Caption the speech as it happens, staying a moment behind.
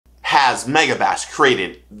has Megabass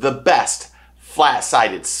created the best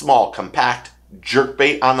flat-sided, small, compact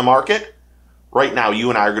jerkbait on the market? Right now, you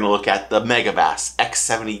and I are going to look at the Megabass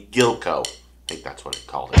X-70 Gillkko. I think that's what it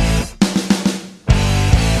called it.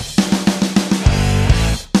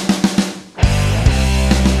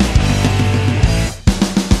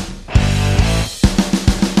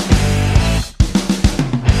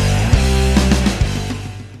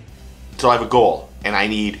 So I have a goal, and I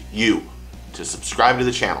need you to subscribe to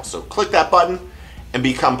the channel. So click that button and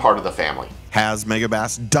become part of the family. Has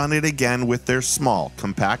Megabass done it again with their small,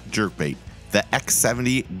 compact jerkbait, the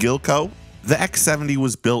X-70 Gillkko? The X-70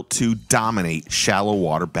 was built to dominate shallow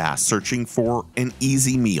water bass searching for an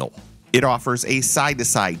easy meal. It offers a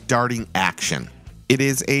side-to-side darting action. It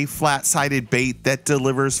is a flat-sided bait that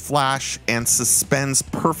delivers flash and suspends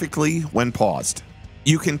perfectly when paused.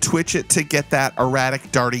 You can twitch it to get that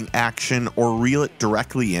erratic darting action or reel it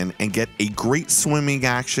directly in and get a great swimming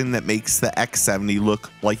action that makes the X-70 look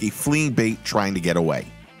like a fleeing bait trying to get away.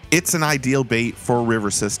 It's an ideal bait for river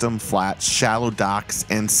system, flats, shallow docks,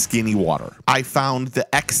 and skinny water. I found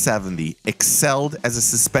the X-70 excelled as a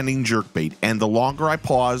suspending jerkbait, and the longer I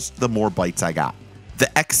paused, the more bites I got.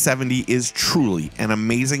 The X-70 is truly an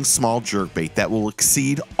amazing small jerkbait that will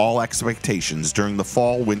exceed all expectations during the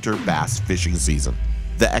fall-winter bass fishing season.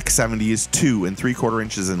 The X-70 is 2 3/4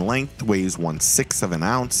 inches in length, weighs 1/6 of an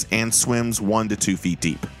ounce, and swims 1 to 2 feet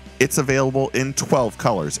deep. It's available in 12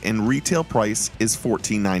 colors, and retail price is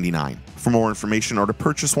 $14.99. For more information or to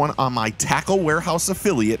purchase one on my Tackle Warehouse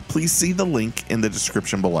affiliate, please see the link in the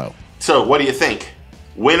description below. So what do you think?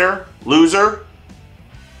 Winner? Loser?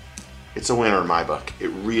 It's a winner in my book. It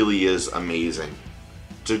really is amazing.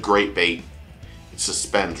 It's a great bait. It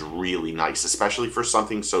suspends really nice, especially for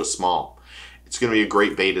something so small. It's going to be a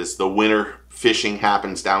great bait as the winter fishing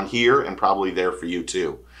happens down here and probably there for you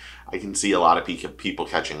too. I can see a lot of people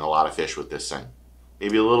catching a lot of fish with this thing.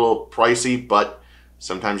 Maybe a little pricey, but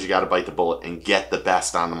sometimes you got to bite the bullet and get the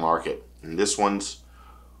best on the market. And this one's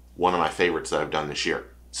one of my favorites that I've done this year.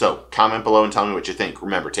 So comment below and tell me what you think.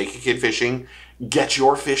 Remember, take a kid fishing, get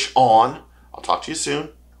your fish on. I'll talk to you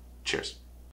soon. Cheers.